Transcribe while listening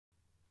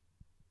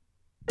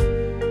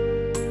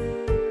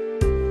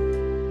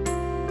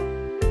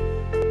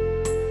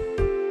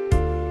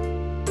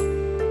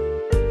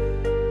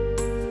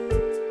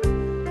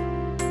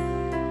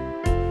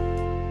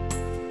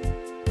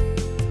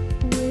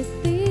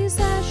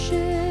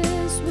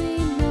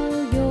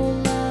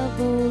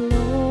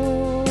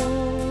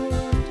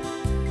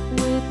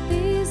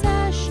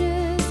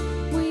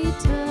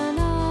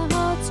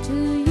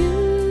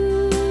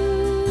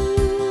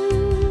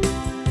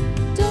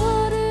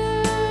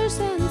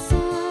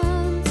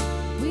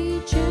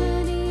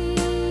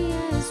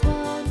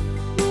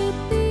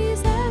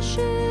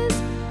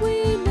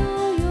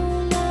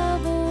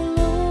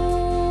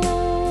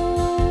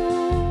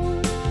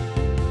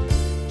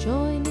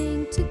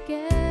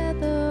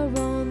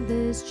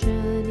this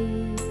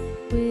journey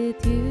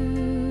with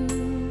you.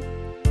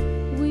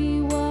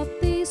 We walk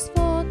these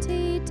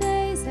 40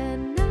 days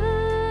and nights.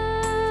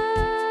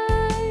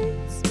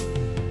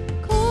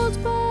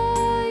 Called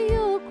by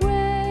your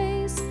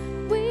grace,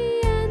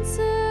 we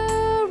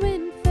answer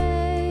in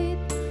faith.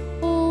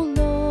 Oh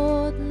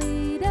Lord,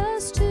 lead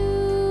us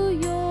to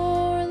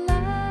your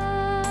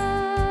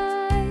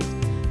light.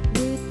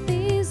 With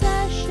these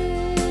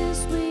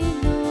ashes, we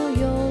know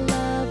your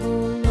love,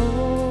 oh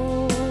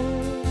Lord.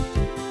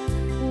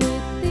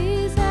 With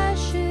these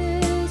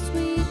ashes,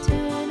 we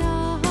turn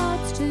our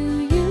hearts to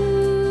you.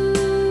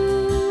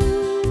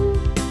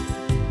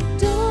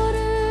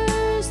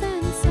 Daughters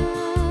and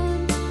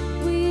sons,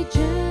 we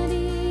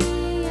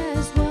journey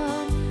as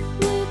one.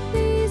 With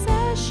these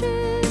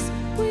ashes,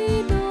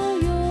 we know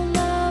your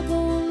love,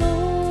 oh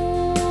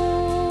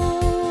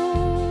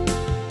Lord.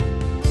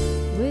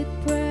 With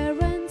prayer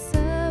and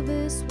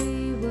service,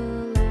 we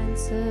will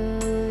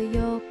answer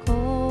your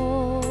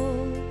call.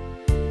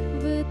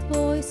 With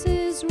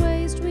voices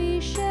raised, we